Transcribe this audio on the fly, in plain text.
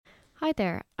Hi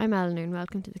there, I'm Eleanor and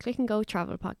welcome to the Click and Go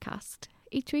Travel Podcast.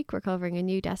 Each week we're covering a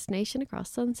new destination across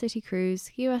Sun City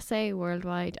Cruise, USA,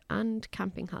 worldwide and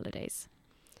camping holidays.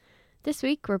 This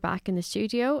week we're back in the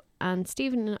studio and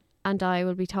Stephen and I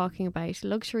will be talking about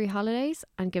luxury holidays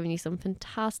and giving you some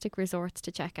fantastic resorts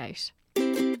to check out.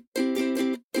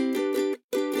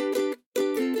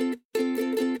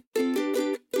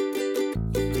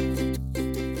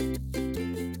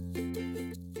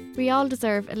 We all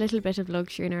deserve a little bit of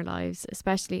luxury in our lives,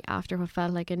 especially after what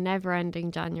felt like a never-ending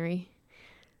January.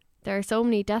 There are so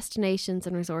many destinations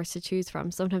and resorts to choose from,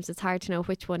 sometimes it's hard to know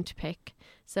which one to pick.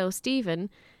 So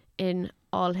Stephen, in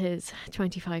all his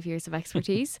 25 years of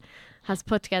expertise, has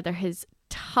put together his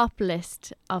top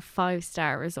list of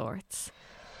 5-star resorts.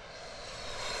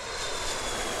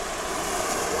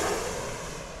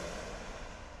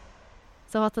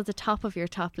 So what's at the top of your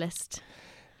top list?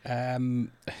 There's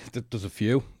a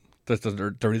few.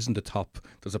 There isn't a top.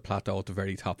 There's a plateau at the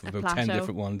very top of about 10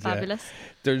 different ones. Fabulous.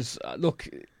 There's look,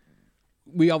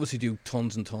 we obviously do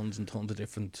tons and tons and tons of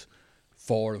different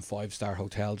 4 and 5-star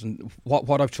hotels, and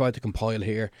what I've tried to compile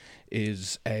here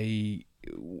is it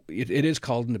is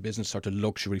called in the business sort of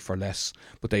luxury for less,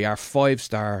 but they are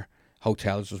 5-star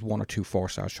hotels. There's 1 or 2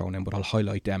 4-stars shown in, but I'll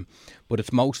highlight them. But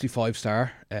it's mostly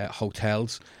 5-star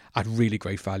hotels at really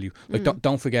great value. Like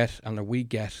don't forget, and we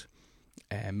get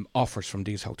offers from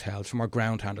these hotels from our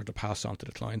ground handler to pass on to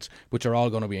the clients, which are all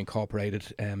going to be incorporated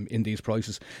in these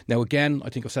prices. Now again, I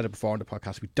think I've said it before on the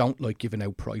podcast, we don't like giving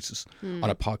out prices on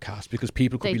a podcast because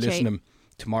people could be listening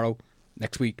tomorrow,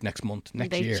 next week, next month,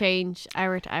 next year. They change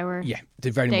hour to hour. Yeah, they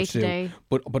very day much to do. day.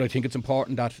 But I think it's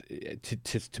important that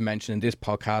to mention in this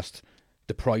podcast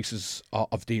the prices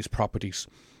of these properties.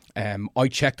 I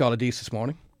checked all of these this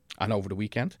morning and over the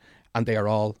weekend, and they are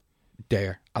all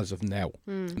there as of now.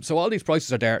 So all these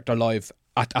prices are there, they're live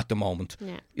at the moment.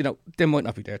 Yeah. You know, they might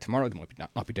not be there tomorrow, they might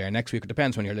not be there next week. It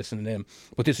depends when you're listening in.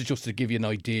 But this is just to give you an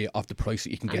idea of the price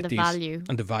that you can get these.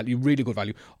 And the value, really good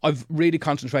value. I've really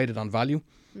concentrated on value.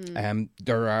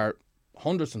 There are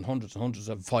hundreds and hundreds and hundreds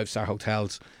of 5-star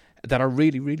hotels that are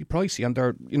really, really pricey, and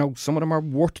they're, you know, some of them are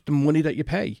worth the money that you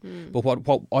pay. But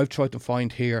what I've tried to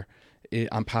find here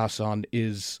and pass on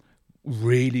is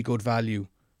really good value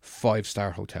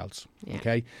 5-star hotels. Yeah.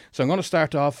 Okay, so I'm going to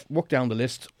start off, work down the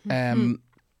list, and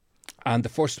the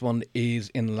first one is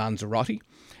in Lanzarote.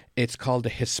 It's called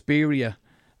the Hesperia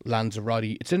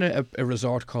Lanzarote. It's in a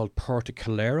resort called Puerto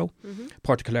Calero.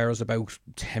 Puerto Calero is about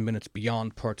 10 minutes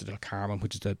beyond Puerto del Carmen,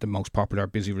 which is the most popular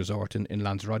busy resort in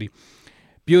Lanzarote.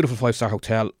 Beautiful 5-star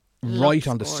hotel. Right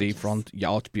on the seafront.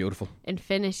 Yeah, it's beautiful.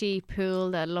 Infinity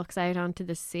pool that looks out onto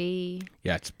the sea.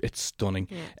 Yeah, it's stunning.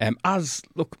 Yeah.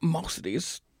 Most of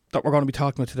these that we're going to be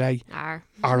talking about today are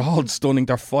all stunning.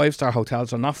 They're 5-star hotels.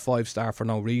 They're not 5-star for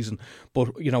no reason. But,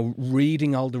 you know,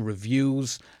 reading all the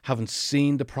reviews, having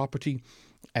seen the property,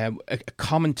 a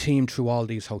common theme through all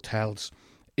these hotels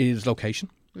is location.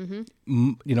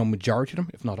 You know, majority of them,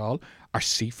 if not all, are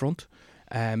seafront.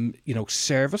 You know,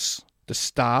 service, the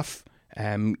staff,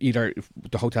 either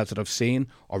the hotels that I've seen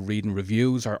or reading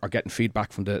reviews or getting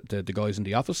feedback from the guys in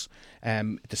the office.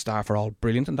 The staff are all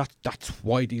brilliant, and that's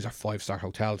why these are 5-star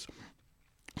hotels.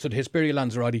 So the Hesperia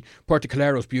Lanzarote, Puerto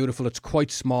Calero is beautiful. It's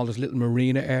quite small. There's a little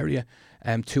marina area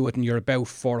to it, and you're about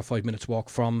 4 or 5 minutes walk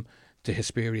from the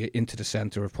Hesperia into the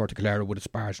centre of Puerto Calero with its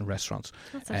bars and restaurants.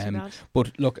 That's actually bad.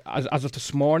 But look, as of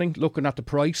this morning, looking at the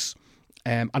price,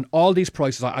 and all these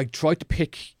prices, I tried to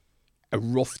pick a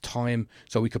rough time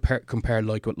so we could compare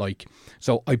like with like.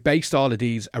 So I based all of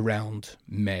these around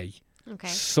May. Okay.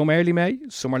 Some early May,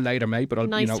 some are later May, but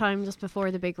nice time just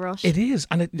before the big rush. It is,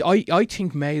 and I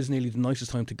think May is nearly the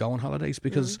nicest time to go on holidays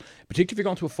because, particularly if you're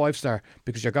going to a 5-star,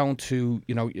 because you're going to,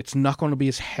 you know, it's not going to be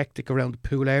as hectic around the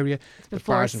pool area, the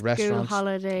bars and restaurants,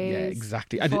 holidays. Yeah,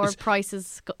 exactly. Before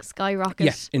prices skyrocket.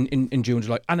 Yes, in June,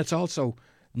 July, and it's also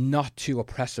not too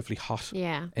oppressively hot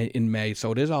in May,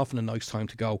 so it is often a nice time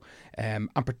to go, and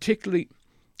particularly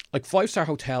like 5-star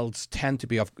hotels tend to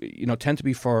be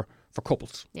for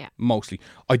couples, mostly.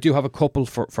 I do have a couple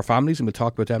for families, and we'll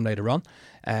talk about them later on,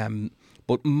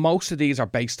 but most of these are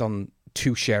based on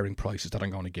 2 sharing prices that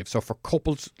I'm going to give. So for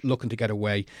couples looking to get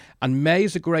away, and May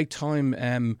is a great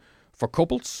time for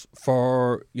couples,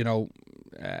 for, you know,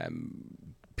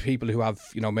 people who have,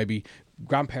 you know, maybe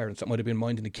grandparents that might have been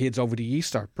minding the kids over the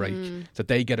Easter break, that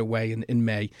they get away in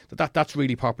May. That's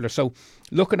really popular. So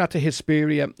looking at the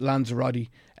Hesperia Lanzarote,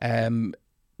 bed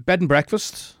and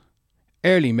breakfast,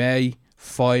 early May,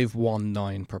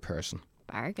 519 per person.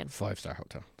 Bargain. 5-star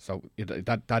hotel. So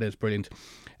that is brilliant.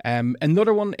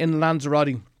 Another one in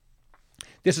Lanzarote,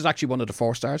 This is actually one of the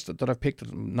 4 stars that I've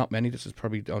picked. Not many. This is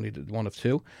probably only one of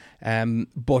 2.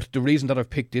 But the reason that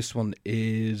I've picked this one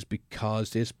is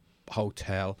because this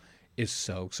hotel is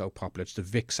so popular. It's the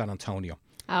Vic San Antonio.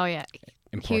 Oh yeah,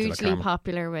 hugely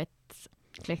popular with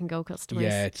Click and Go customers.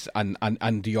 Yeah, it's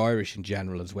and the Irish in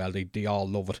general as well. They all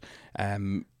love it.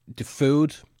 The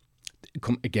food,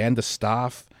 again, the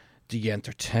staff, the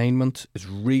entertainment is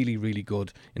really, really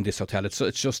good in this hotel. It's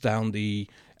just down the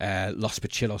Los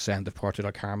Pichillos end of Puerto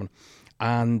del Carmen,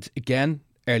 and again,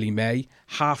 early May,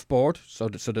 half board, so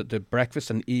that the breakfast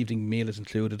and evening meal is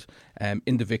included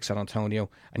in the Vic San Antonio,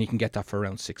 and you can get that for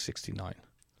around $6.69.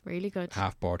 Really good.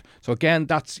 Half board. So again,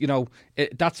 that's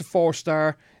that's a 4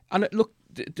 star. And look,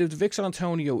 the Vic San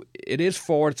Antonio, it is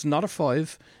 4. It's not a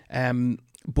 5.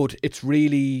 But it's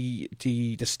really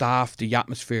the staff, the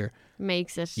atmosphere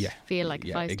makes it feel like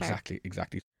a 5 star.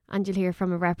 Exactly. And you'll hear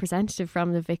from a representative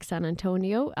from the Vic San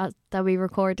Antonio that we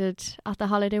recorded at the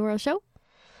Holiday World show.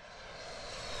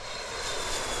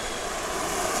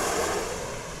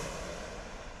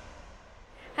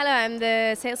 Hello, I'm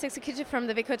the sales executive from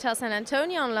the Vic Hotel San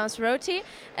Antonio on Lanzarote,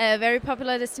 a very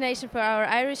popular destination for our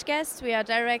Irish guests. We are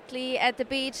directly at the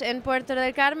beach in Puerto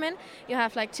del Carmen. You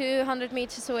have like 200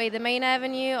 meters away the main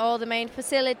avenue, all the main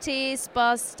facilities,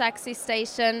 bus, taxi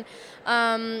station.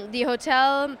 The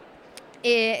hotel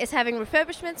is having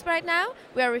refurbishments right now.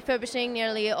 We are refurbishing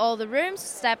nearly all the rooms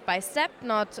step by step,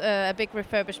 not a big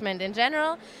refurbishment in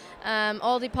general.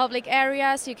 All the public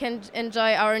areas, you can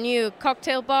enjoy our new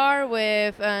cocktail bar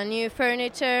with new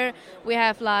furniture. We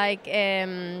have like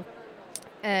chill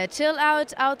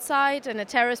out outside and a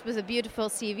terrace with a beautiful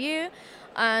sea view.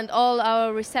 And all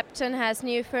our reception has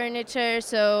new furniture,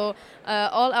 so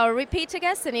all our repeater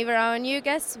guests and even our new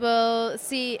guests will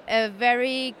see a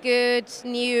very good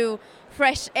new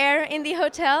fresh air in the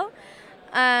hotel.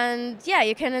 And yeah,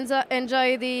 you can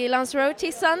enjoy the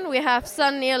Lanzarote sun. We have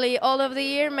sun nearly all of the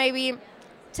year, maybe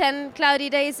 10 cloudy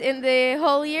days in the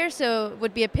whole year, so it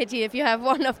would be a pity if you have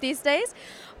one of these days.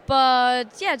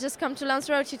 But yeah, just come to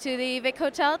Lanzarote to the Vic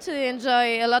Hotel to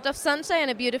enjoy a lot of sunshine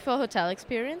and a beautiful hotel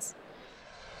experience.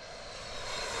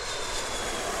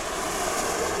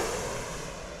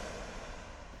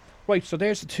 Right, so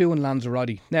there's the 2 in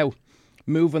Lanzarote. Now,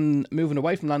 moving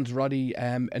away from Lanzarote,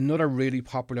 another really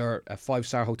popular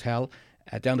 5-star hotel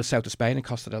down the south of Spain in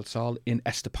Costa del Sol in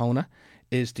Estepona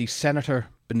is the Senator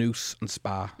Banús and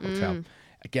Spa Hotel.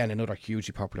 Again, another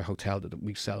hugely popular hotel that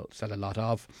we sell a lot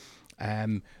of.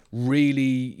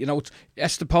 Really,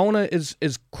 Estepona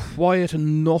is quiet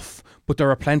enough, but there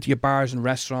are plenty of bars and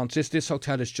restaurants. This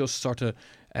hotel is just sort of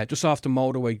just off the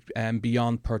motorway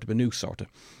beyond Puerto Banús, sort of.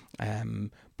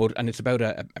 And it's about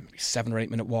a 7 or 8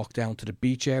 minute walk down to the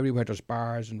beach area where there's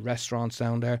bars and restaurants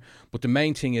down there. But the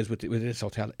main thing is with this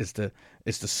hotel is the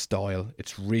style.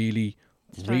 It's really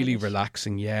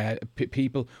relaxing. Yeah,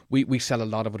 people we sell a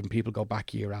lot of it, and people go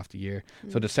back year after year.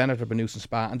 So the Senator Banús and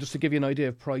Spa, and just to give you an idea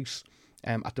of price,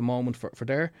 at the moment for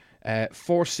there,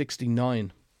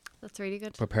 $4.69. That's really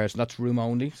good per person. That's room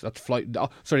only. So that's flight.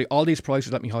 All these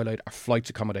prices, let me highlight, are flights,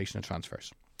 accommodation, and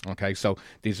transfers. Okay, so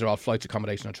these are all flights,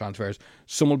 accommodation and transfers.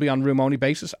 Some will be on room only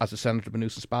basis, as the Senator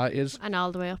Banús and Spa is, and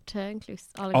all the way up to inclusive.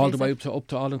 All the way up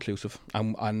to all inclusive,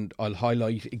 and I'll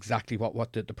highlight exactly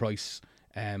what the price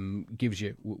gives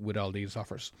you with all these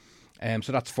offers.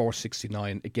 So that's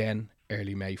 $4.69 again,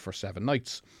 early May for 7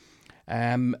 nights.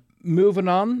 Moving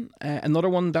on, another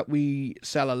one that we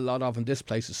sell a lot of, and this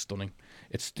place is stunning.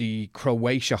 It's the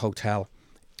Croatia Hotel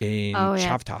in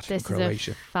Cavtat, in Croatia. This is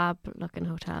a fab-looking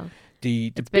hotel.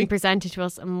 It's been presented to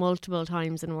us multiple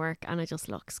times in work, and it just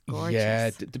looks gorgeous.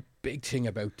 Yeah, the big thing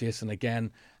about this, and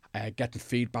again, getting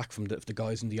feedback from the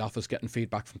guys in the office, getting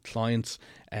feedback from clients,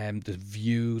 the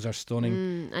views are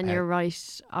stunning. And you're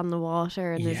right on the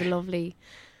water, and there's a lovely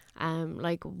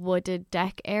like wooded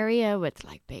deck area with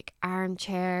like big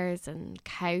armchairs and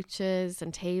couches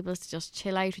and tables to just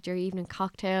chill out with your evening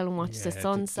cocktail and watch the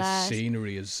sunset. The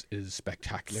scenery is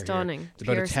spectacular. Stunning.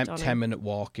 Here. It's about a 10-minute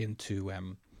walk into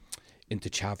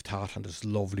Cavtat, and there's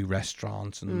lovely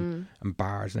restaurants and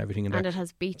bars and everything in there. And it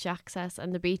has beach access,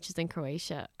 and the beaches in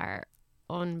Croatia are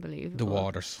unbelievable.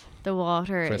 The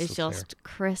water is just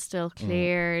crystal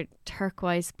clear,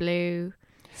 turquoise blue,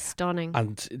 stunning.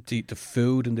 And the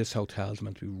food in this hotel is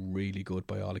meant to be really good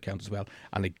by all accounts as well.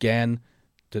 And again,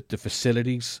 the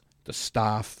facilities, the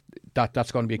staff,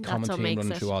 that's going to be a common theme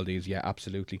running through all these. Yeah,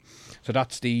 absolutely. So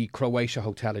that's the Croatia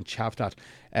Hotel in Cavtat.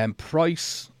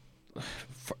 Price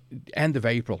for end of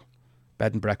April,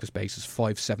 bed and breakfast basis,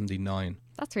 $579.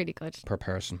 That's really good per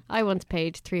person. I once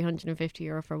paid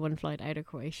 €350 for one flight out of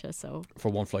Croatia, so for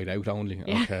one flight out only.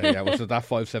 Yeah. Okay, yeah. Well, so that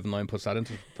 579 puts that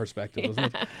into perspective,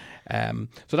 doesn't it?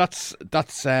 So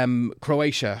that's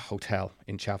Croatia Hotel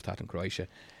in Cavtat in Croatia.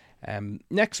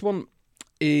 Next one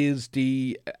is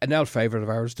an old favourite of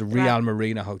ours, the Real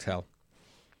Marina Hotel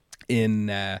in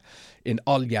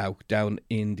Oljau down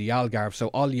in the Algarve. So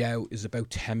Oljau is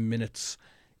about 10 minutes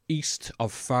east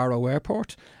of Faro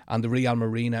Airport, and the Real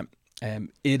Marina,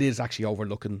 it is actually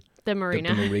overlooking the marina,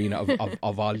 the marina of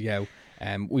Oljau.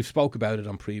 We've spoke about it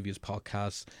on previous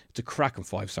podcasts. It's a cracking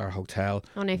 5-star hotel.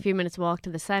 Only a few minutes walk to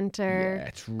the centre. Yeah,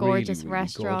 it's gorgeous really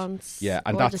restaurants. Good. Yeah,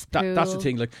 and that's the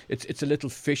thing. Like it's a little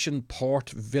fishing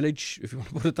port village, if you want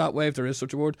to put it that way, if there is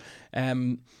such a word.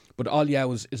 But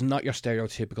Oljau is not your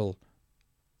stereotypical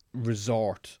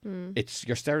resort. It's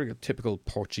your stereotypical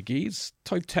Portuguese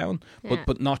type town,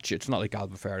 but not. It's not like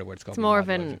Albufeira where it's more of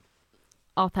an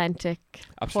authentic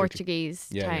Portuguese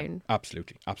town. Yeah,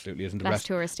 absolutely, isn't less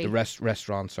touristy. The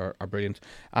restaurants are brilliant.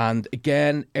 And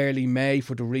again, early May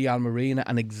for the Real Marina,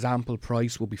 an example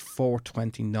price will be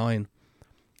 $429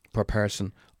 per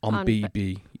person on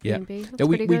BB. Yeah,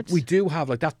 we do have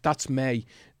like that. That's May.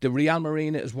 The Real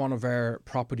Marina is one of our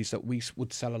properties that we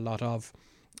would sell a lot of.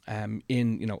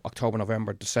 In October,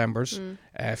 November, December's,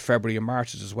 February and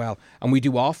March's as well, and we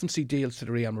do often see deals to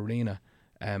the Real Marina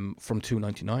from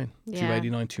 $299,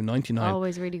 $289, $299.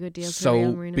 Always really good deals. So to the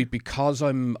Real Marina. Because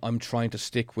I'm trying to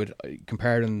stick with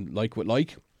comparing like with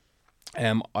like,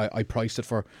 I priced it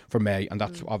for May, and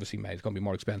that's obviously May. It's going to be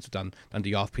more expensive than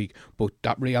the off peak, but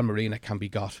that Real Marina can be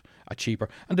got at cheaper,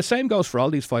 and the same goes for all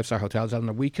these 5-star hotels.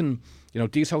 Eleanor, we can,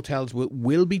 these hotels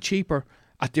will be cheaper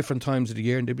at different times of the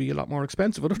year, and they'll be a lot more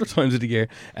expensive at other times of the year.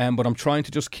 But I'm trying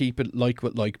to just keep it like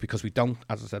with like, because we don't,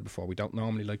 as I said before, we don't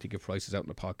normally like to give prices out in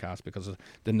the podcast because of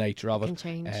the nature of it. Can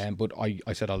change. But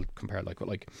I said I'll compare like with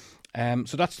like.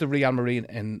 So that's the Real Marina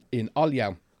in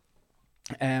Oljau.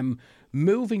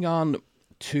 Moving on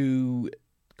to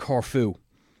Corfu.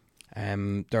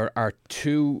 There are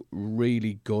two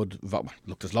really good.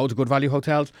 Look, there's loads of good value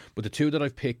hotels, but the two that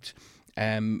I've picked.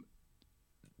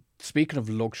 Speaking of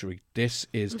luxury, this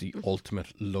is the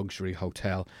ultimate luxury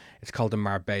hotel. It's called the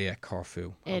Marbella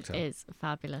Corfu Hotel. It is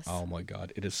fabulous. Oh my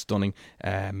God, it is stunning.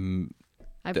 I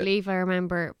believe I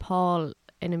remember Paul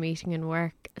in a meeting in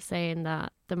work saying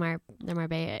that the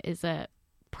Marbella is a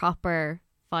proper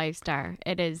 5-star.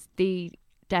 It is the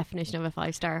definition of a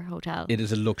 5-star hotel. It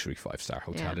is a luxury 5-star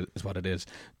hotel, is what it is.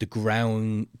 The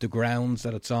grounds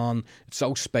that it's on, it's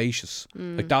so spacious.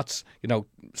 Like that's,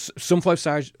 some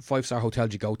 5-star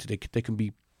hotels you go to, they can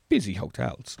be busy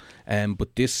hotels,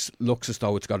 but this looks as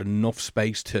though it's got enough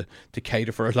space to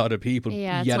cater for a lot of people,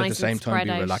 yet nice at the same time be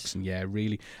out. relaxing. Yeah,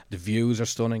 really, the views are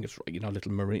stunning. It's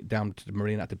little marina down to the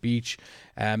marina at the beach.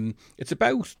 It's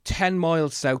about 10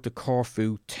 miles south of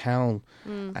Corfu town.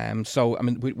 So I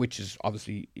mean, which is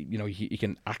obviously you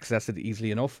can access it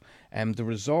easily enough. The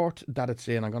resort that it's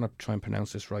in, I'm going to try and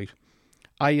pronounce this right,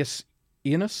 Ias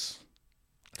Enos.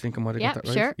 I think I might have got that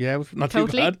right. Sure. Yeah, not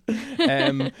totally. Too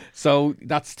bad. So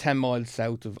that's 10 miles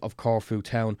south of Corfu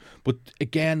town. But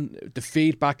again, the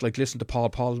feedback, like listen to Paul.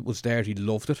 Paul was there, he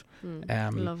loved it.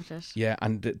 Loved it. Yeah,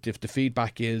 and the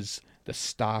feedback is the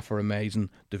staff are amazing,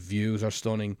 the views are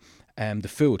stunning, the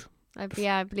food. I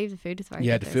believe the food is very good.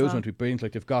 Yeah, the food's going to be brilliant.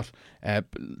 Like they've got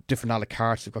different a la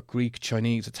cartes. They've got Greek,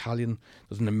 Chinese, Italian.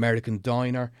 There's an American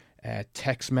diner,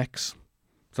 Tex-Mex.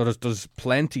 So there's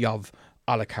plenty of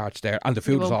a la cartes there, and the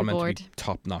food is all meant to be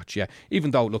top notch. Yeah,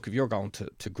 even though look, if you're going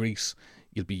to Greece,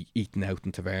 you'll be eating out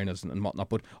in tavernas and whatnot.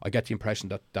 But I get the impression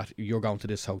that you're going to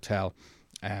this hotel,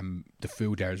 the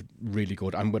food there is really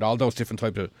good, and with all those different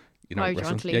types of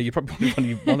restaurants, you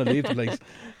probably want to leave the place.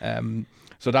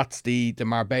 So that's the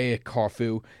Marbella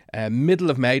Corfu. Middle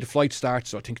of May, the flight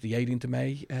starts. So I think the 18th of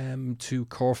May to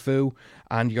Corfu,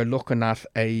 and you're looking at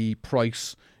a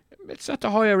price. It's at the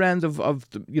higher end of all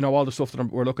the stuff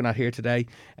that we're looking at here today,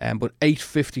 but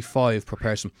 $8.55 per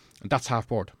person, and that's half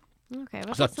board. Okay,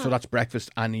 so that's breakfast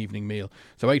and evening meal.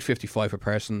 So $8.55 per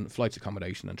person, flights,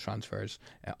 accommodation, and transfers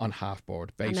on half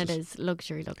board basis. And it is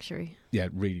luxury. Yeah,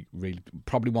 really, really,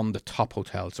 probably one of the top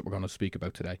hotels that we're going to speak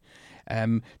about today.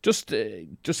 Just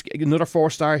another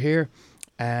 4-star here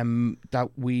that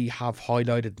we have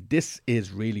highlighted. This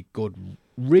is really good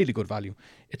value.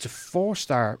 It's a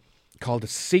 4-star. Called the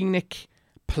Scenic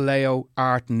Palais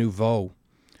Art Nouveau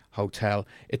Hotel.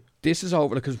 This is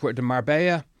over because the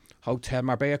Marbella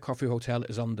Corfu Hotel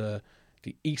is on the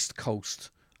east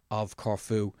coast of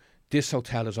Corfu. This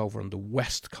hotel is over on the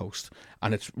west coast,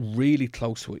 and it's really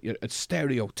close to it. It's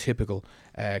stereotypical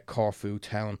Corfu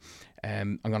town.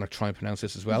 I'm going to try and pronounce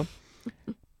this as well.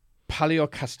 Palio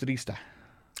Castrista.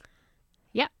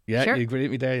 Yeah, sure. You agree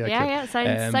with me there? Yeah,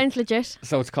 sounds legit.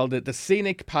 So it's called the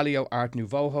Scenic Palio Art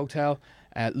Nouveau Hotel.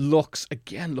 Looks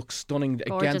stunning.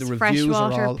 Gorgeous, again, the reviews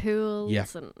freshwater are all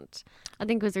pools, and I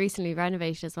think it was recently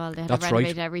renovated as well. They had That's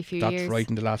renovated right. every few That's years. right.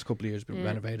 In the last couple of years, been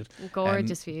renovated.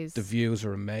 Gorgeous views. The views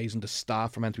are amazing. The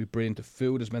staff are meant to be brilliant. The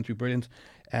food is meant to be brilliant.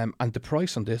 And the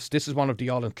price on this is one of the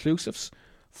all-inclusives,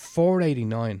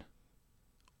 $489,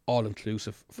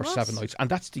 all-inclusive for 7 nights, and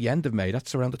that's the end of May.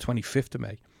 That's around the 25th of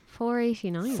May.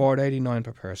 $489. $489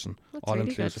 per person, That's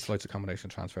all-inclusive really good. flights, accommodation,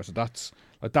 transfer. So that's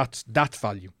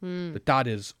value. That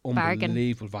is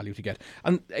unbelievable value to get.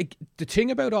 And the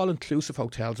thing about all-inclusive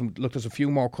hotels, and look, there's a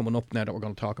few more coming up now that we're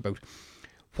going to talk about.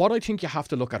 What I think you have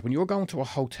to look at when you're going to a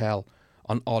hotel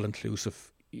on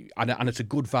all-inclusive, and it's a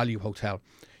good value hotel,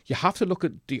 you have to look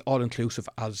at the all-inclusive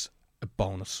as a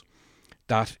bonus.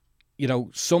 That,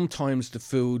 sometimes the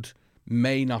food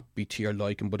may not be to your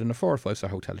liking, but in a 4 or 5 star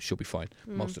hotel it should be fine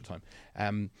most of the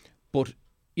time. But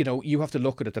you have to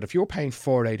look at it that if you're paying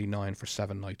 $489 for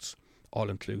 7 nights all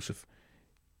inclusive,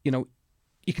 you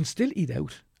can still eat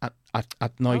out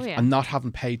at night and not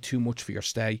having paid too much for your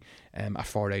stay at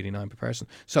 $489 per person.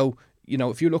 So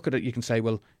if you look at it, you can say,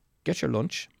 well, get your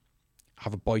lunch,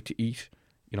 have a bite to eat,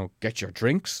 get your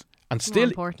drinks, and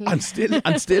still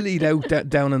eat out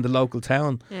down in the local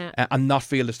town, and not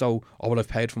feel as though, I've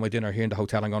paid for my dinner here in the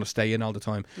hotel, I'm going to stay in all the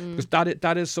time. Because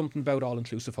that is something about all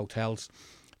inclusive hotels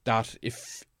that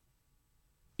if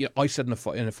I said in a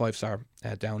 5-star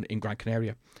down in Gran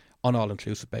Canaria on all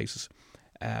inclusive basis,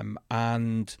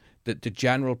 and the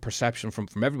general perception from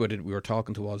everybody that we were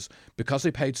talking to was because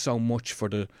they paid so much for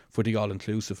the all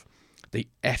inclusive, they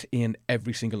ate in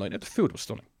every single night. Now, the food was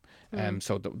stunning.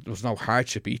 So there was no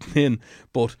hardship eating in,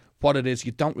 but what it is,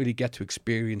 you don't really get to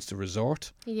experience the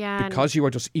resort because you are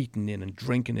just eating in and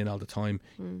drinking in all the time.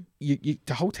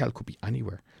 The hotel could be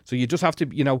anywhere, so you just have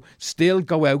to still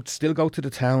go out, still go to the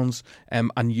towns,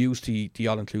 and use the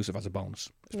all-inclusive as a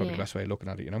bonus. It's probably the best way of looking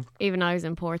at it. Even I was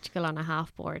in Portugal on a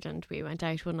half board, and we went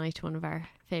out one night to one of our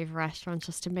favourite restaurants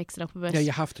just to mix it up a bit. Yeah,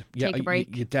 you have to. Take a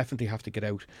break. You definitely have to get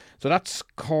out. So that's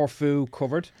Corfu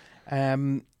covered.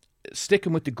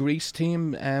 Sticking with the Greece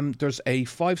theme, there's a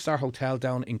 5-star hotel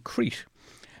down in Crete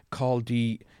called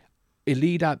the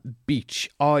Ellida Beach,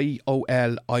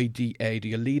 IOLIDA,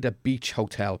 the Ellida Beach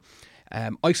Hotel.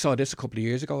 I saw this a couple of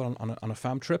years ago on a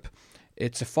fam trip.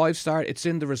 It's a 5-star. It's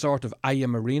in the resort of Aya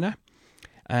Marina.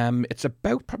 It's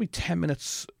about probably 10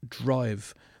 minutes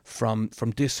drive from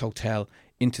this hotel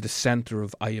into the centre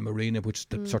of Aya Marina, which is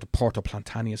the sort of Porto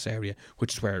Plantanius area,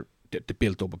 which is where the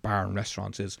built-up bar and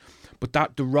restaurants is. But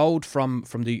the road from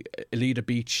the Ellida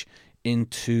Beach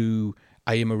into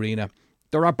Aya Marina,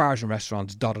 there are bars and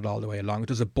restaurants dotted all the way along.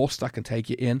 There's a bus that can take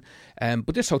you in.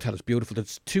 But this hotel is beautiful.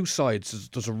 There's 2 sides.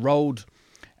 There's a road.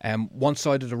 One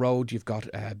side of the road, you've got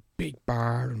a big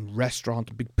bar and restaurant,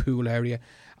 a big pool area.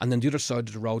 And then the other side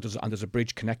of the road, there's a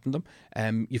bridge connecting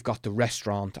them. You've got the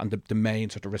restaurant and the main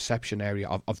sort of reception area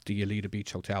of the Ellida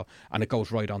Beach Hotel. And it goes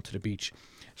right onto the beach.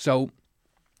 So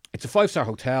it's a 5-star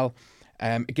hotel.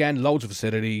 Again, loads of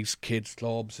facilities, kids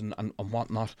clubs and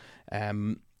whatnot.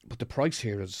 But the price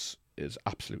here is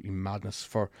absolutely madness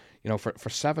for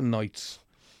 7 nights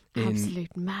in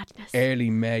absolute madness. Early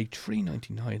May,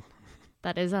 $399.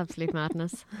 That is absolute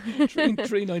madness.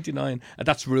 $399, and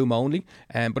that's room only.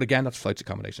 But again, that's flights,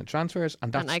 accommodation, transfers,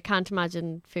 and I can't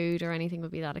imagine food or anything would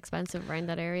be that expensive around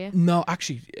that area. No,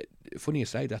 actually, funny you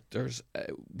say that. There's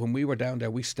when we were down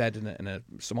there, we stayed in a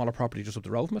smaller property just up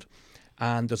the road from it,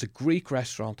 and there's a Greek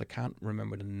restaurant. I can't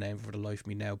remember the name for the life of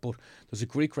me now, but there's a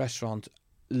Greek restaurant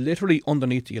literally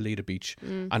underneath the Ellida Beach,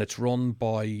 and it's run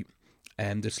by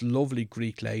this lovely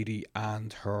Greek lady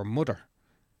and her mother.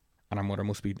 And her mother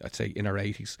must be, I'd say, in her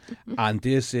 80s. And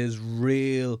this is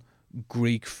real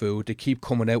Greek food. They keep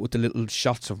coming out with the little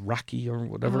shots of raki or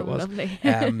whatever it was.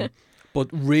 Lovely. But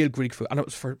real Greek food. And it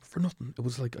was for nothing. It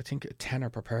was like, I think, a tenner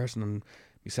per person. And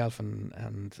myself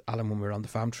and Alan, when we were on the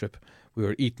fam trip, we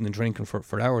were eating and drinking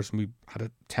for hours. And we had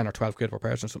a 10 or 12 quid per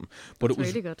person or something. But That's it was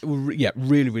really good.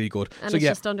 Really, really good. And it's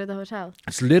just under the hotel?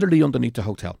 It's literally underneath the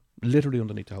hotel.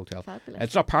 Fabulous.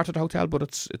 It's not part of the hotel, but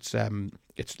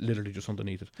it's literally just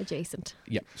underneath it. Adjacent.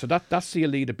 Yeah. So that's the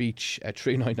Ellida Beach at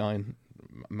 $399,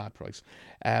 mad price.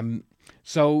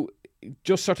 So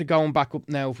just sort of going back up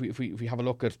now, if we have a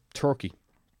look at Turkey.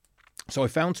 So I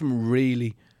found some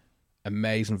really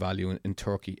amazing value in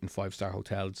Turkey in 5-star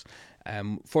hotels.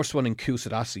 First one in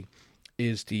Kusadasi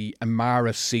is the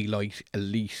Amara Sea Light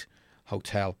Elite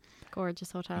Hotel.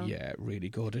 Gorgeous hotel. Yeah, really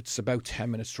good. It's about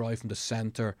 10 minutes drive from the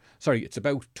centre. Sorry, it's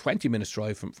about 20 minutes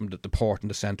drive from the port in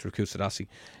the centre of Kusadasi.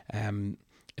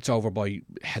 It's over by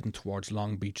heading towards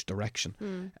Long Beach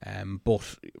direction.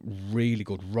 But really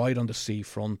good, right on the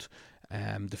seafront.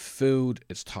 The food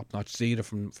is top notch. Zita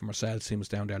from our sales team was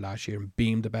down there last year and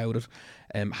beamed about it.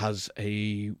 Has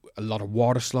a lot of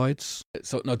water slides.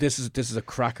 So no, this is a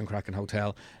cracking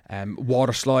hotel.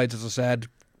 Water slides, as I said,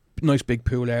 nice big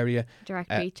pool area. Direct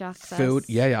beach access. Food,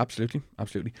 yeah, absolutely.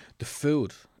 The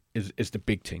food is the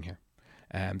big thing here.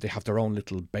 They have their own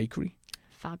little bakery.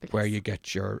 Fabulous. Where you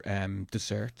get your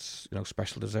desserts,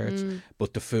 special desserts.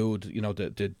 But the food,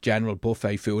 the general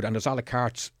buffet food, and there's a la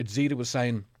cartes. Zita was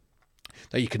saying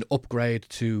that you can upgrade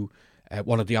to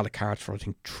one of the a la cartes for I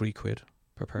think £3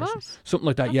 per person, something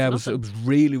like that. That's it was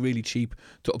really, really cheap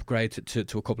to upgrade to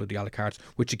a couple of the a la cartes,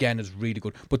 which again is really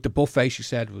good. But the buffet, she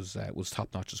said, was top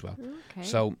notch as well. Okay.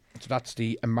 So that's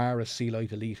the Amara Sea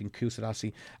Light Elite in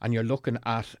Kusadasi, and you're looking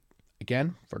at,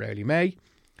 again for early May,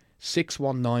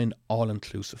 619 all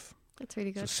inclusive. That's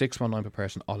really good. So 619 per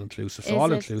person, all inclusive. So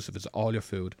all inclusive is all your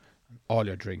food, all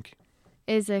your drink.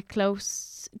 Is it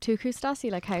close to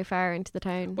Kusadasi? Like how far into the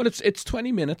town? Well, it's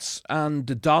 20 minutes, and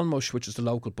the Dalmush, which is the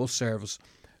local bus service,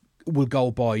 will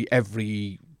go by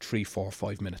every 3, 4,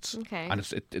 5 minutes. Okay. And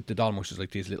the Dalmush is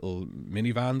like these little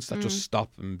minivans that just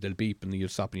stop and they'll beep and you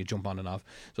stop and you jump on and off.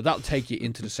 So that'll take you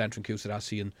into the centre in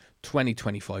Kusadasi in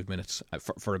 20-25 minutes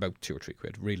for about £2 or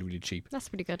 £3. Really, really cheap. That's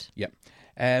pretty good. Yeah.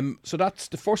 So that's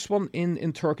the first one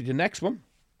in Turkey. The next one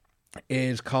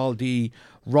is called the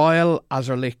Royal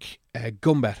Azerlik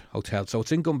Gumbet Hotel. So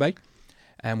it's in Gumbay,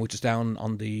 which is down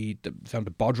on the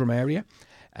Bodrum area.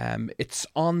 It's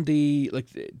on the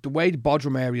way the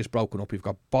Bodrum area is broken up. You've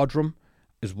got Bodrum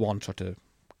is one sort of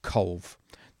cove,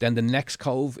 then the next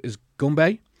cove is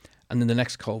Gumbay, and then the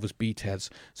next cove is Bitez.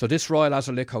 So this Royal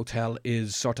Azerlik Hotel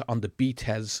is sort of on the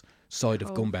Bitez side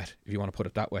of Gumbet, if you want to put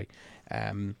it that way.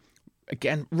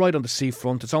 Again, right on the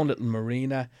seafront, its own little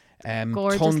marina.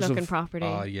 Gorgeous looking property.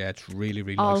 Oh yeah, it's really,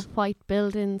 really all nice. All white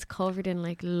buildings covered in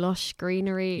like lush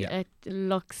greenery. Yeah. It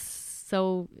looks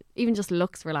so, even just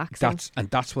looks relaxing.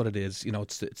 That's what it is.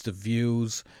 It's the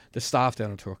views. The staff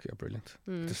down in Turkey are brilliant.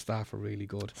 The staff are really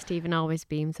good. Stephen always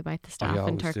beams about the staff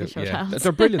in Turkish hotels. Yeah.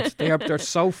 They're brilliant. They're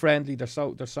so friendly. They're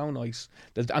so nice.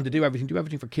 And they do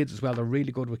everything for kids as well. They're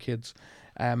really good with kids.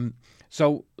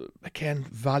 So again,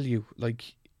 value,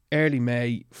 like early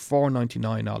May,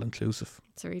 $4.99 all inclusive.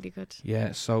 It's really good.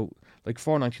 Yeah, so like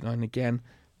 $4.99 again.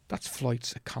 That's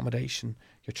flights, accommodation,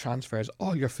 your transfers,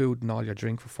 all your food and all your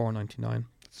drink for $4.99.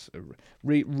 It's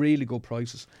really good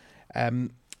prices. The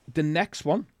next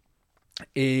one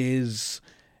is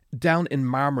down in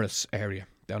Marmaris area,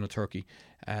 down in Turkey.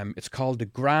 It's called the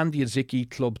Grand Yaziki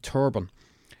Club Turban.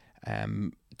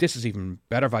 This is even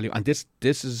better value, and this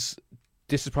is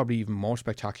probably even more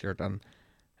spectacular than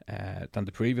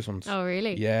the previous ones. Oh,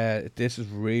 really? Yeah, this is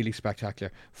really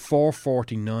spectacular.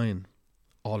 $4.49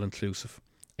 all inclusive.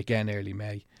 Again, early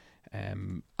May.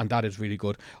 And that is really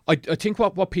good. I think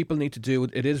what people need to do,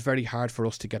 it is very hard for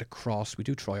us to get across. We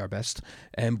do try our best,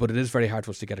 but it is very hard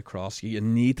for us to get across. You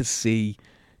need to see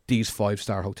these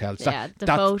 5-star hotels. Yeah, the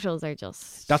photos are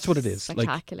just that's what it is.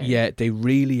 Spectacular. Yeah, they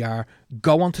really are.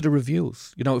 Go on to the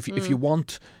reviews. If you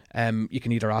want, you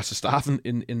can either ask the staff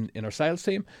in our sales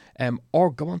team,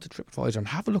 or go on to TripAdvisor and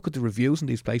have a look at the reviews in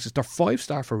these places. They're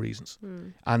 5-star for reasons,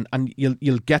 and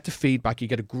you'll get the feedback. You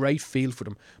get a great feel for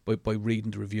them by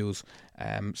reading the reviews.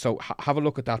 So have a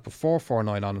look at that. But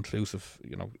 $4.49 all inclusive,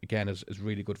 again is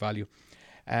really good value.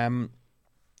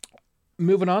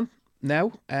 Moving on.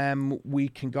 Now, we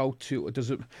can go to.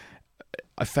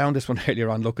 I found this one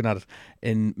earlier on looking at it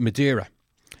in Madeira.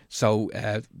 So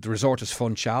the resort is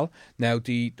Funchal. Now,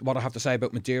 what I have to say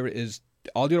about Madeira is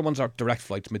all the other ones are direct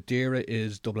flights. Madeira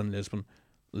is Dublin, Lisbon,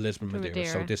 Madeira.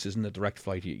 So this isn't a direct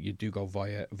flight. You do go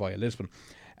via Lisbon.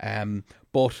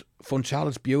 But Funchal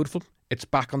is beautiful. It's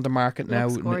back on the market now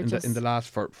in the last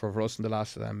for us in the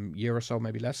last year or so,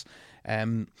 maybe less.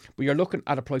 But you're looking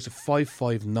at a price of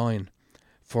 $559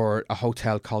 for a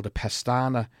hotel called the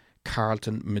Pestana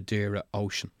Carlton Madeira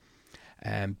Ocean.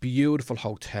 Beautiful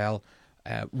hotel,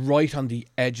 right on the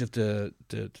edge of the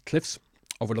cliffs,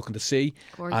 overlooking the sea.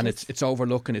 Gorgeous. And it's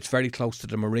overlooking. It's very close to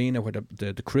the marina where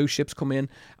the cruise ships come in,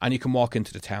 and you can walk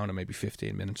into the town in maybe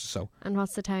 15 minutes or so. And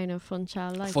what's the town of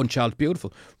Funchal like? Funchal,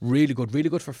 beautiful, really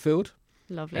good for food.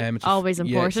 Lovely. Always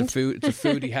important. Yeah, it's a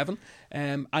foodie heaven.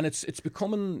 And it's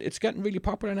getting really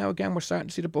popular now again. We're starting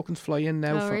to see the bookings fly in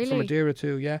now from Madeira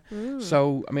too, yeah.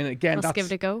 So, I mean, again, let's give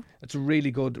it a go. It's a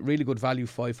really good value,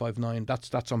 $559.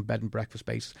 That's on bed and breakfast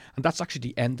basis. And that's actually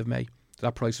the end of May. So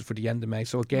that price is for the end of May.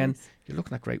 So again, you're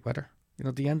looking at great weather. You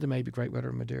know, the end of May be great weather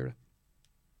in Madeira.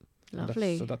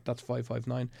 Lovely. That's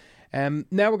 559.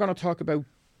 Now we're going to talk about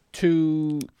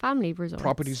two family resorts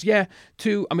properties. Yeah,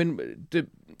 two. I mean,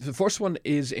 the first one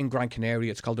is in Gran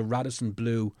Canaria. It's called the Radisson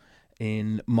Blu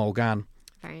in Mogan.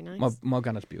 Very nice.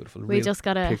 Mogan is beautiful. We just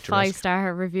got a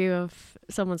 5-star review of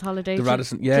someone's holiday. The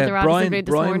Radisson, the Radisson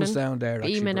Brian was down there.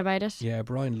 Actually, beaming about it. Yeah,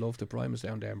 Brian loved it. Brian was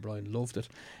down there and Brian loved it.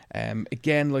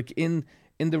 Again, like in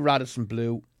the Radisson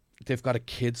Blu, they've got a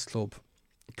kids club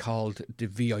called the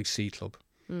VIC Club.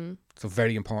 So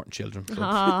very important children club.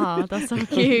 Oh, that's so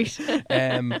cute.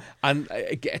 And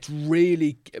it's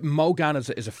really, Mogan is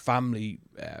a family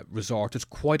resort. It's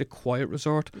quite a quiet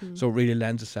resort, so it really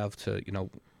lends itself to, you know,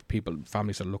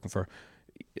 families that are looking for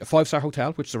a 5-star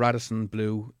hotel, which the Radisson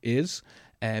Blu is,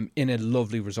 in a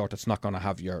lovely resort that's not going to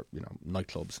have your, you know,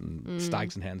 nightclubs and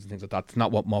stags and hens and things like that. It's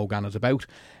not what Mogan is about.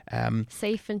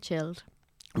 Safe and chilled.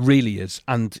 Really is.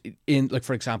 And in, like,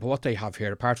 for example, what they have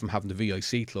here, apart from having the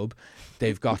VIC club,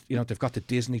 they've got the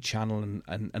Disney Channel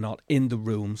and all in the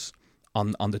rooms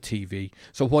on the TV.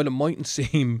 So while it mightn't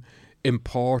seem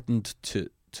important to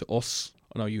us,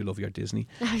 I know you love your Disney.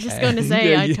 I was just going to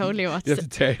say, I totally watched it.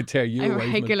 You have to tear you away.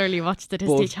 I regularly watch the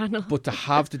Disney Channel. But to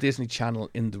have the Disney Channel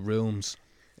in the rooms,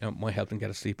 you know, might help them get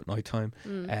a sleep at night time.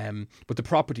 But the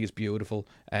property is beautiful.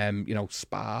 You know,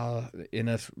 spa in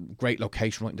it, great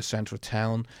location right in the centre of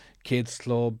town. Kids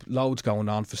club, loads going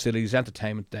on, facilities,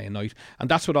 entertainment day and night, and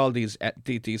that's what all these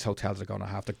hotels are going to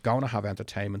have. They're going to have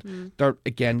entertainment. They're,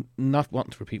 again, not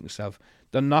wanting to repeat myself,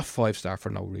 they're not 5-star for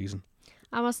no reason.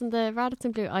 And wasn't the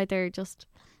Radisson Blu either just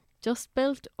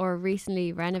built or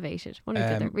recently renovated? One or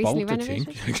the other. Recently both,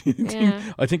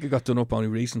 renovated? I think it got done up only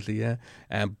recently, yeah.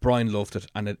 Brian loved it,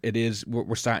 and it is,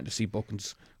 we're starting to see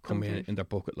bookings come in their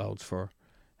bucket loads for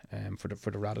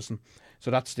the Radisson.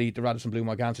 So that's the Radisson Blu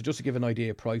Mogan. So just to give an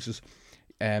idea of prices,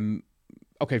 okay,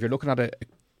 if you're looking at a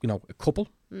couple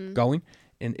going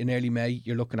in early May,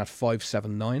 you're looking at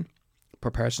 579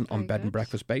 per person on bed and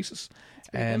breakfast basis.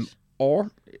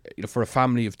 Or, you know, for a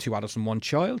family of 2 adults and 1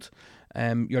 child,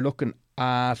 you're looking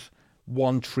at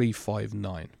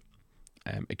 1359.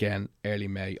 Again, early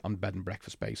May on bed and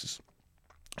breakfast basis.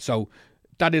 So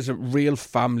that is a real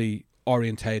family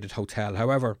orientated hotel.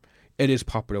 However, it is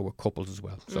popular with couples as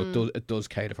well. So it does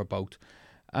cater for both.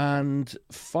 And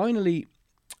finally,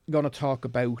 I'm going to talk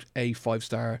about a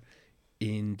 5-star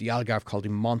in the Algarve called the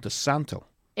Monte Santo.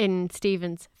 In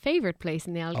Stephen's favourite place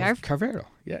in the Algarve. Carvero,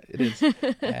 yeah, it is.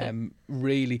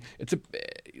 Really,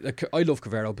 I love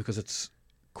Carvero because it's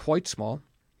quite small,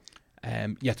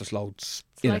 yet there's loads.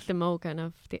 It's like the Mogan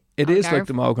of the Algarve. It is like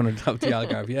the Mogan of the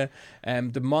Algarve, yeah.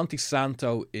 The Monte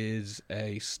Santo is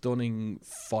a stunning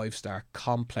 5-star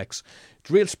complex. It's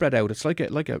real spread out. It's like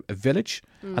a village,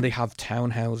 and they have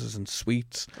townhouses and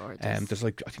suites. There's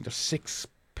I think there's 6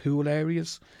 pool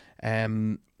areas.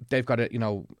 They've got a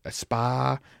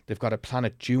spa. They've got a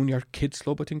Planet Junior Kids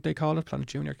Club, I think they call it, Planet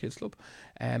Junior Kids Club.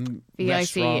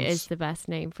 VIC is the best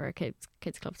name for a kids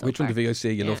club. Which one, the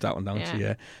VIC? You love that one, don't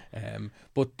you? Yeah.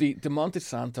 But the Monte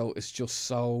Santo is just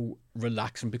so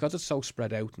relaxing because it's so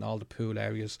spread out in all the pool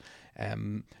areas.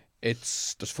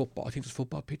 There's football. I think there's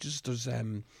football pitches. There's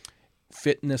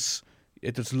fitness.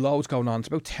 There's loads going on. It's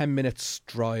about 10 minutes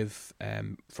drive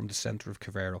from the centre of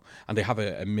Carvero, and they have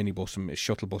a minibus and a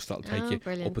shuttle bus that'll take you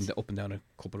up and down a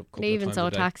couple of times. Even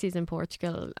so, taxis in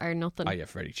Portugal are nothing. Oh yeah,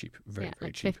 very cheap, very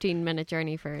cheap. 15-minute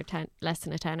journey for less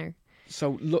than a tenner.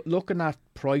 So looking at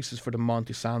prices for the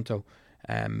Monte Santo,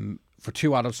 for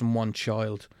 2 adults and 1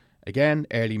 child, again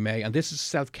early May, and this is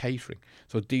self-catering.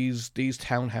 So these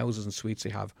townhouses and suites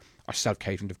they have are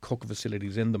self-catering. They've cooking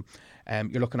facilities in them.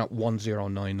 You're looking at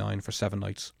 1099 for 7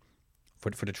 nights for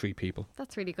the 3 people.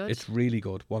 That's really good. It's really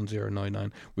good.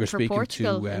 1099. We were for speaking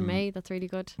Portugal to in May. That's really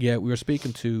good. Yeah, we were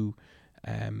speaking to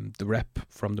the rep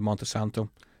from the Monte Santo.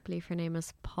 I believe her name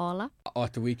is Paula.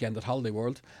 At the weekend at Holiday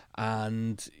World,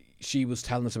 and she was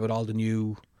telling us about all the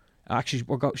new. Actually,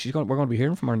 we're going to be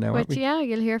hearing from her now, aren't we? Yeah,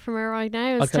 you'll hear from her right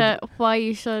now as to why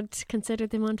you should consider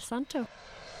the Monte Santo.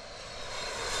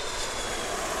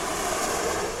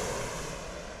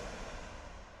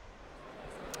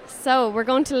 So we're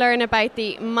going to learn about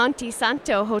the Monte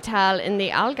Santo Hotel in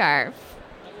the Algarve.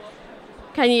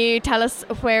 Can you tell us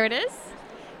where it is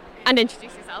and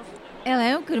introduce yourself?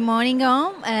 Hello, good morning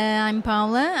all. I'm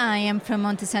Paula. I am from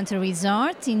Monte Santo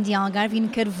Resort in the Algarve in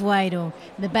Carvoeiro,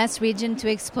 the best region to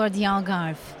explore the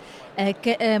Algarve.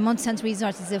 Monte Santo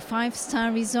Resort is a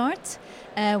 5-star resort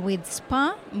with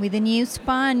spa, with a new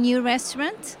spa, a new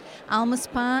restaurant, Alma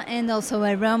Spa, and also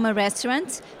a Roma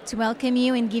restaurant to welcome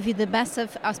you and give you the best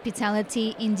of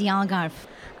hospitality in the Algarve.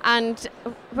 And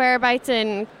whereabouts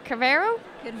in Carveiro?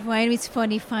 Carveiro is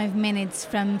 45 minutes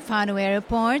from Faro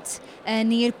Airport,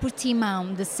 near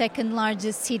Portimão, the second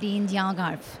largest city in the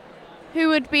Algarve. Who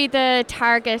would be the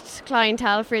target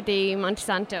clientele for the Monte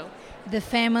Santo? The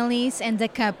families and the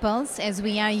couples, as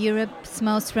we are Europe's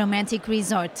most romantic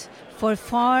resort for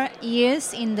 4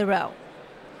 years in a row.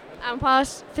 And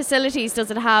what facilities does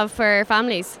it have for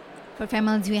families? For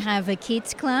families, we have a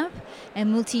kids club, a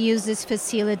multi-uses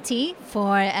facility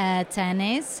for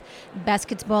tennis,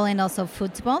 basketball and also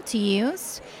football to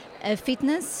use, a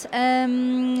fitness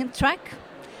track,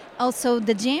 also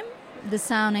the gym, the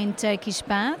sauna and Turkish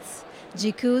baths,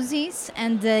 jacuzzis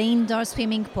and the indoor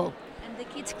swimming pool. And the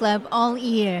kids club all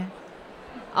year.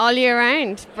 All year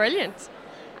round. Brilliant.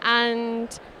 And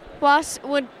what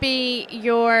would be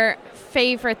your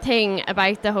favourite thing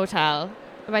about the hotel,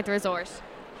 about the resort?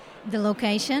 The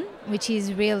location, which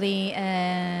is really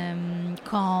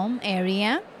calm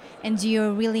area, and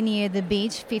you're really near the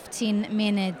beach. 15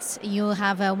 minutes you'll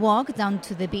have a walk down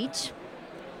to the beach.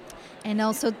 And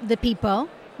also the people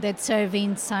that serve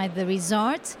inside the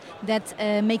resort that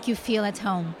make you feel at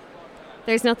home.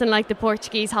 There's nothing like the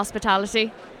Portuguese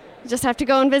hospitality. You just have to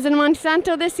go and visit Monte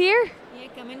Santo this year. Yeah,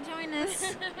 come and join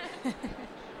us.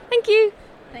 Thank you.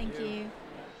 Thank you.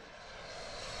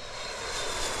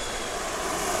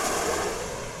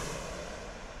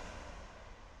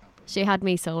 She had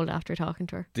me sold after talking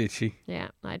to her. Did she? Yeah,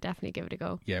 I'd definitely give it a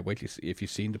go. Yeah, wait till you see, if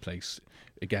you've seen the place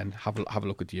again, have a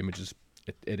look at the images.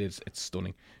 It's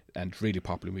stunning and really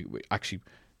popular. We actually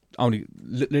only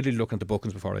literally looking at the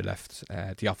bookings before I left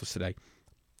the office today,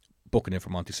 booking in for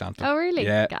Monte Santo. Oh really?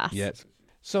 Yeah, Gas. yeah.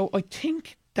 So I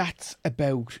think that's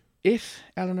about it,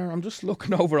 Eleanor. I'm just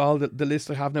looking over all the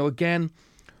list I have now. Again,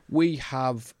 we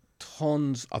have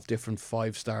tons of different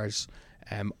 5 stars.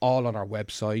 All on our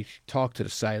website. Talk to the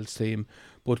sales team,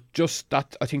 but just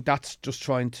that, I think that's just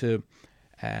trying to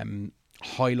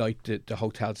highlight the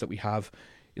hotels that we have.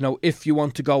 You know, if you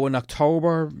want to go in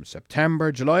October,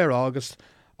 September, July or August,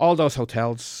 all those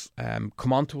hotels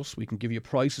come on to us. We can give you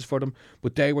prices for them,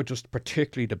 but they were just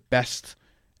particularly the best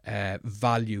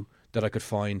value that I could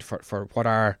find for what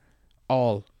are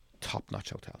all top-notch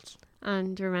hotels.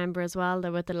 And remember as well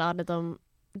that with a lot of them,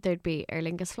 there'd be Aer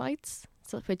Lingus flights,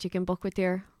 which you can book with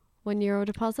your €1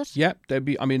 deposit. Yeah, there'd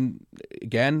be. I mean,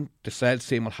 again, the sales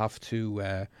team will have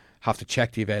to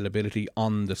check the availability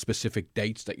on the specific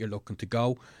dates that you're looking to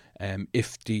go.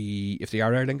 If they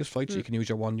are Aer Lingus flights, you can use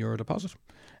your €1 deposit.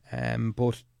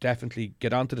 But definitely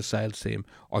get onto the sales team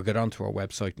or get onto our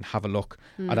website and have a look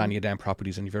at any of them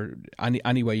properties. And if you're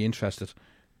any way interested,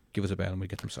 give us a bell and we'll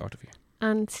get them sorted for you.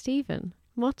 And Stephen,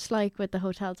 much like with the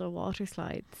hotels or water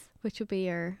slides, which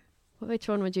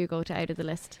one would you go to out of the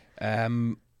list?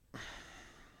 I'd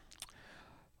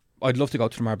love to go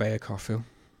to the Marbella Corfu.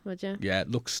 Would you? Yeah, it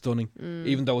looks stunning.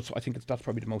 Even though I think that's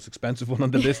probably the most expensive one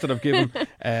on the list that I've given.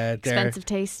 Expensive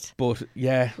taste. But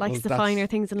yeah. Likes the finer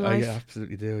things in life. Yeah,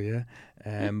 absolutely do, yeah.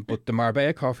 But the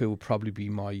Marbella Corfu would probably be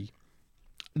my,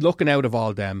 looking out of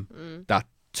all them, that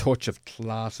touch of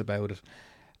class about it.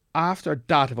 After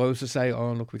that, if I was to say,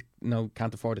 oh, look, we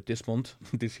can't afford it this month,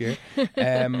 this year,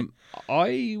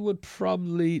 I would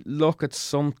probably look at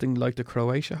something like the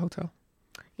Croatia Hotel.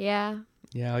 Yeah.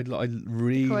 Yeah, I'd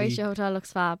really... Croatia Hotel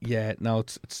looks fab. Yeah, no,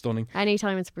 it's stunning.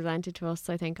 Anytime it's presented to us,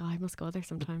 I think, I must go there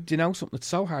sometime. Do you know something? It's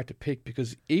so hard to pick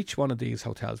because each one of these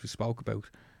hotels we spoke about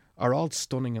are all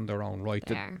stunning in their own right.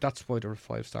 That's why they're a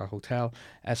 5-star hotel.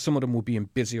 Some of them will be in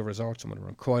busier resorts, some of them are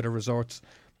in quieter resorts.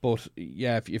 But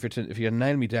yeah, if you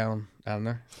nail me down,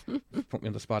 Eleanor, put me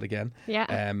on the spot again.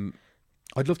 Yeah.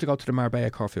 I'd love to go to the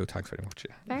Marbella Corfu. Thanks very much.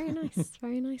 Yeah. Very nice,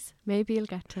 very nice. Maybe you'll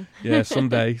get to. Yeah,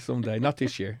 someday. Not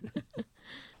this year.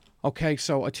 Okay,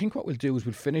 so I think what we'll do is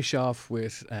we'll finish off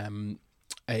with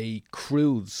a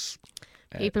cruise.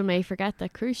 People may forget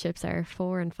that cruise ships are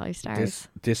 4 and 5 stars.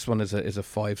 This one is a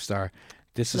 5-star.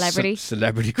 This Celebrity. Is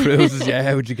Celebrity Cruises. Yeah,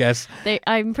 how would you guess?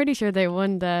 I'm pretty sure they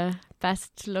won the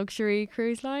best luxury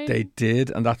cruise line. They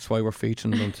did, and that's why we're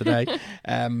featuring them today.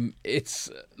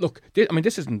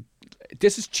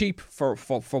 This is cheap for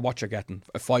what you're getting.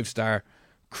 A 5-star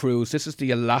cruise. This is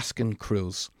the Alaskan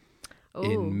cruise.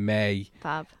 In May.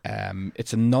 Fab.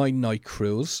 It's a 9-night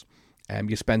cruise.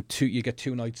 You get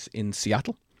 2 nights in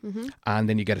Seattle, and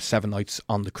then you get 7 nights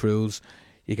on the cruise.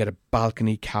 You get a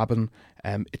balcony cabin.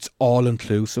 It's all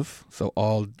inclusive, so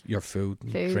all your food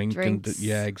drink, drinks,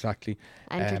 yeah, exactly.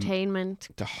 Entertainment,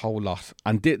 the whole lot.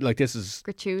 And this is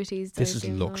gratuities. This is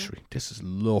luxury. This is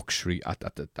luxury at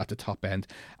the top end.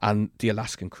 And the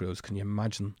Alaskan cruise, can you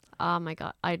imagine? Oh my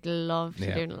God, I'd love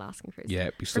to do an Alaskan cruise. Yeah,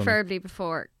 it'd be stunning. Preferably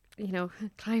before,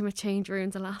 climate change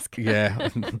ruins Alaska. Yeah,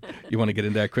 you want to get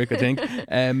in there quick, I think.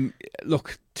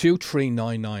 Look,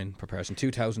 2,399 per person,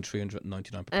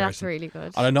 2,399 per person. That's really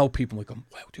good. And I know people might go,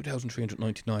 wow,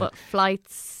 2,399. But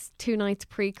flights, 2 nights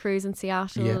pre-cruise in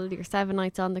Seattle, your 7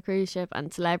 nights on the cruise ship,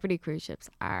 and celebrity cruise ships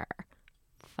are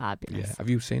fabulous. Yeah, have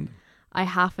you seen them? I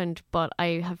haven't, but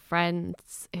I have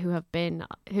friends who have been,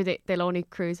 they'll only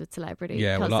cruise with celebrity.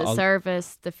 Yeah, because the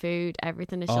service, the food,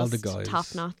 everything is just top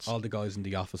notch. All the guys in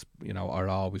the office, are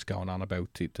always going on about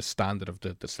the standard of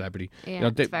the celebrity.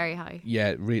 Yeah, it's very high.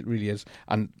 Yeah, it really is.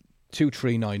 And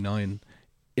 2,399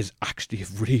 is actually a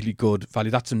really good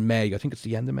value. That's in May. I think it's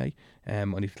the end of May. I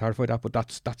need to clarify that, but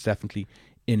that's definitely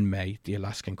in May, the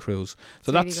Alaskan cruise.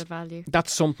 So that's really good value.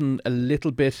 That's something a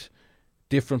little bit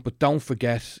different, but don't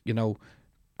forget,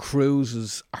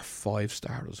 cruises are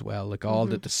 5-star as well. Like all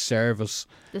the service,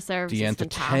 the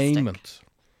entertainment,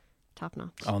 top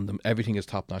notch on them. Everything is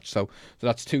top notch. So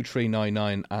that's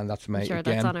 2,399, and that's May. I'm sure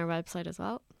again. That's on our website as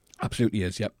well. Absolutely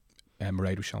is. Yep.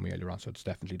 Mairead was showing me earlier on, so it's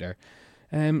definitely there.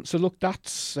 So look,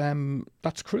 that's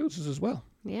cruises as well.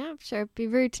 Yeah, sure. It'd be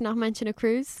rude to not mention a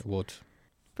cruise. It would.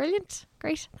 Brilliant.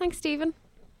 Great. Thanks, Stephen.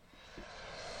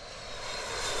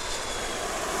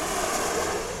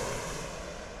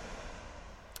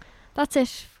 That's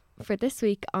it for this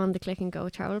week on the Click and Go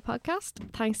Travel Podcast.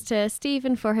 Thanks to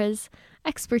Stephen for his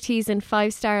expertise in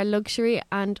 5-star luxury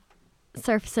and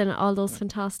surfacing all those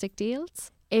fantastic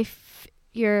deals. If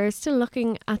you're still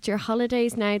looking at your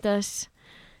holidays now that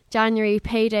January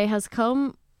payday has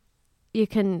come, you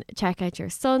can check out your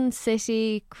Sun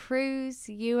City, Cruise,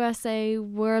 USA,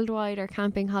 Worldwide or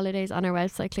camping holidays on our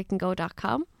website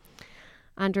clickandgo.com.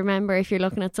 And remember, if you're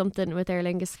looking at something with Aer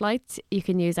Lingus flights, you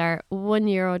can use our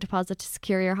 €1 deposit to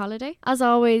secure your holiday. As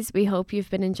always, we hope you've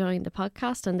been enjoying the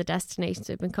podcast and the destinations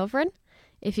we've been covering.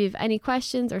 If you have any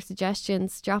questions or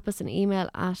suggestions, drop us an email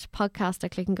at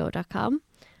podcast@clickandgo.com.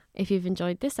 If you've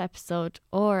enjoyed this episode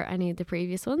or any of the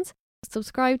previous ones,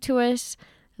 subscribe to it,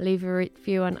 leave a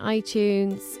review on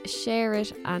iTunes, share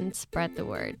it and spread the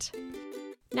word.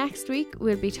 Next week,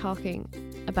 we'll be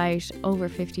talking about over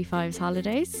 55's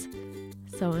holidays.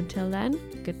 So until then,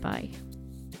 goodbye.